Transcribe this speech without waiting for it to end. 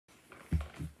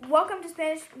welcome to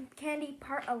Spanish Candy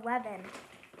Part 11.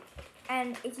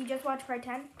 And if you just watched Part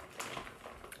 10,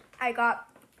 I got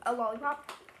a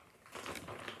lollipop.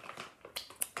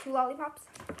 2 lollipops.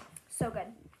 So good.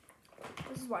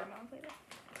 This is watermelon flavor.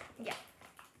 Yeah.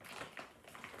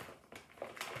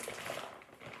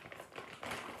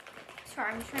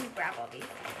 Sorry, I'm just trying to grab all these.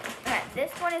 Okay,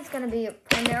 this one is going to be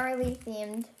primarily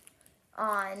themed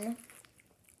on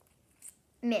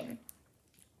Mim.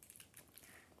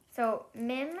 So,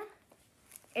 Mim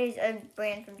is a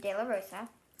brand from De La Rosa.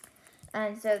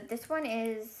 And so this one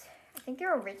is, I think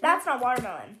they're original. That's not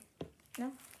watermelon.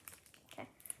 No? Okay.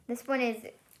 This one is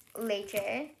leche,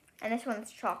 and this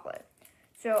one's chocolate.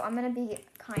 So I'm going to be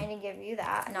kind of give you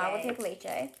that, and I will take leche,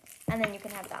 and then you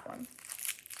can have that one.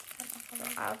 So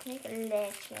I'll take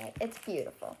leche. It's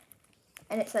beautiful.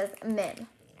 And it says Mim.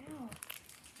 Ow.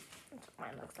 That's what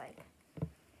mine looks like.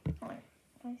 Can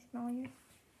I smell yours?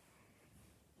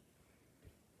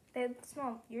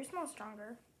 Yours smells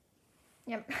stronger.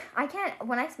 Yep. I can't,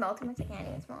 when I smell too much, I can't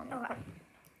even smell it. Okay.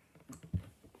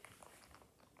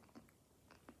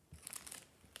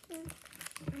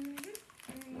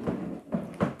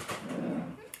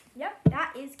 Yep,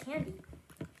 that is candy.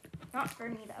 Not for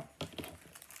me though.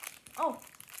 Oh.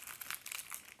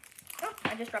 Oh,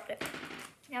 I just dropped it.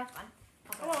 Now it's fine.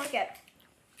 I won't lick it.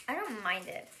 I don't mind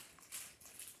it.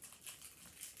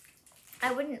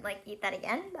 I wouldn't like eat that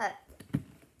again, but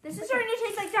This is starting to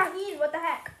taste like tahini. What the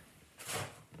heck?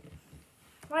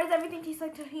 Why does everything taste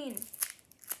like tahini?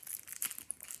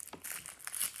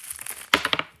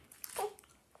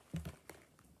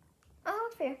 oh,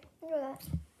 it's fair. Enjoy that.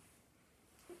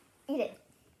 Eat it.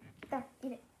 There,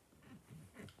 eat it.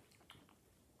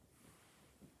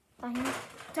 Tahini.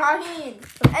 Tahini.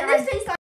 And this tastes like